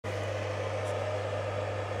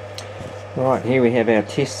Right, here we have our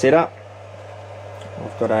test setup.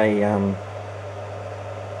 I've got a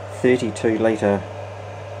 32 litre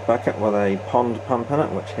bucket with a pond pump in it,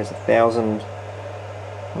 which has 1,000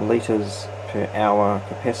 litres per hour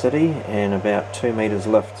capacity and about 2 metres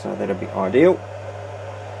lift, so that'll be ideal.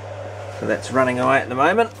 So that's running away at the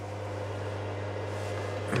moment,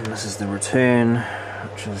 and this is the return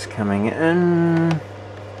which is coming in,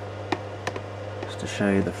 just to show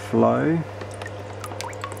you the flow.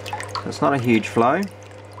 So it's not a huge flow,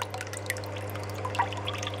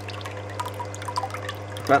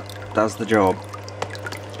 but does the job.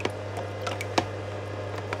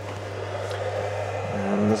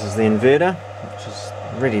 And this is the inverter, which is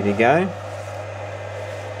ready to go.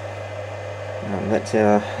 That's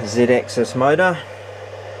our Z-axis motor,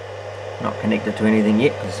 not connected to anything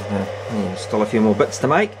yet because there's still a few more bits to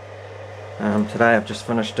make. Today I've just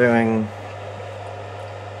finished doing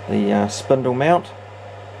the spindle mount,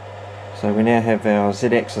 so we now have our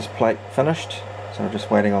Z-axis plate finished. So I'm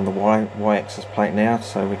just waiting on the Y-axis plate now,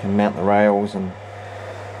 so we can mount the rails and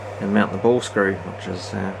mount the ball screw, which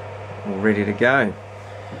is all ready to go.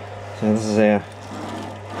 So this is our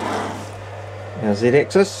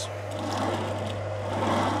Z-axis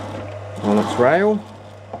on its rail,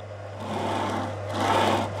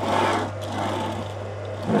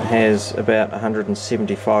 and it has about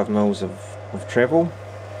 175 mils of travel.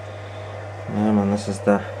 And this is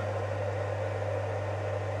the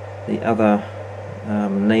other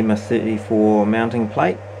NEMA 34 mounting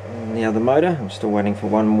plate and the other motor. I'm still waiting for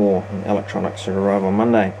one more, and electronics should arrive on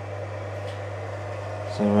Monday.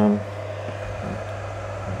 So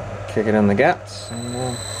kick it in the guts, and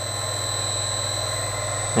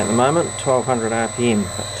at the moment 1200 RPM,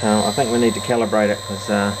 but I think we need to calibrate it because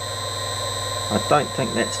I don't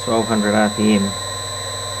think that's 1200 RPM.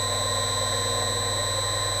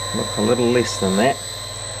 Look a little less than that.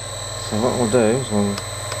 So what we'll do is we'll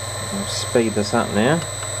speed this up now.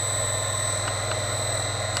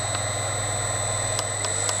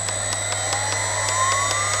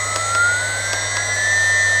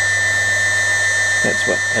 That's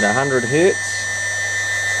what, at 100 Hertz,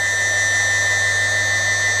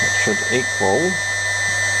 it should equal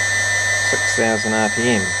 6,000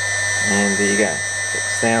 RPM, and there you go,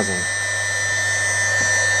 6,000.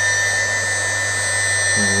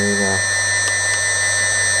 There you go.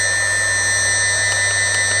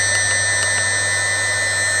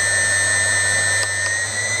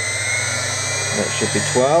 That should be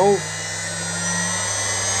 12.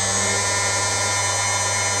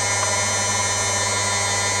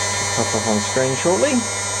 Should pop up on screen shortly.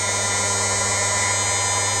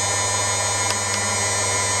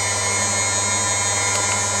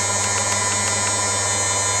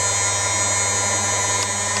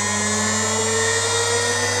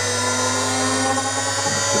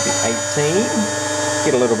 Should be 18.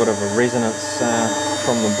 Get a little bit of a resonance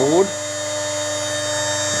from the board.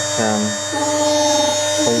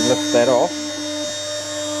 We lift that off,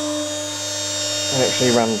 it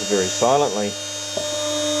actually runs very silently.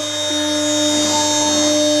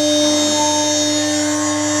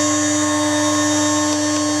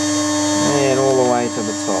 And all the way to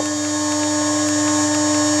the top.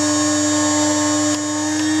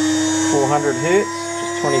 400 Hertz,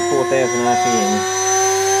 just 24,000 RPM.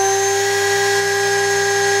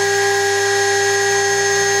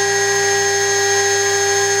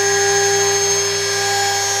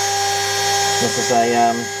 This is a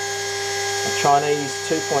Chinese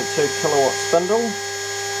 2.2 kilowatt spindle, which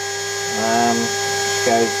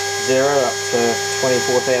goes 0 up to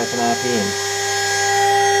 24,000 RPM.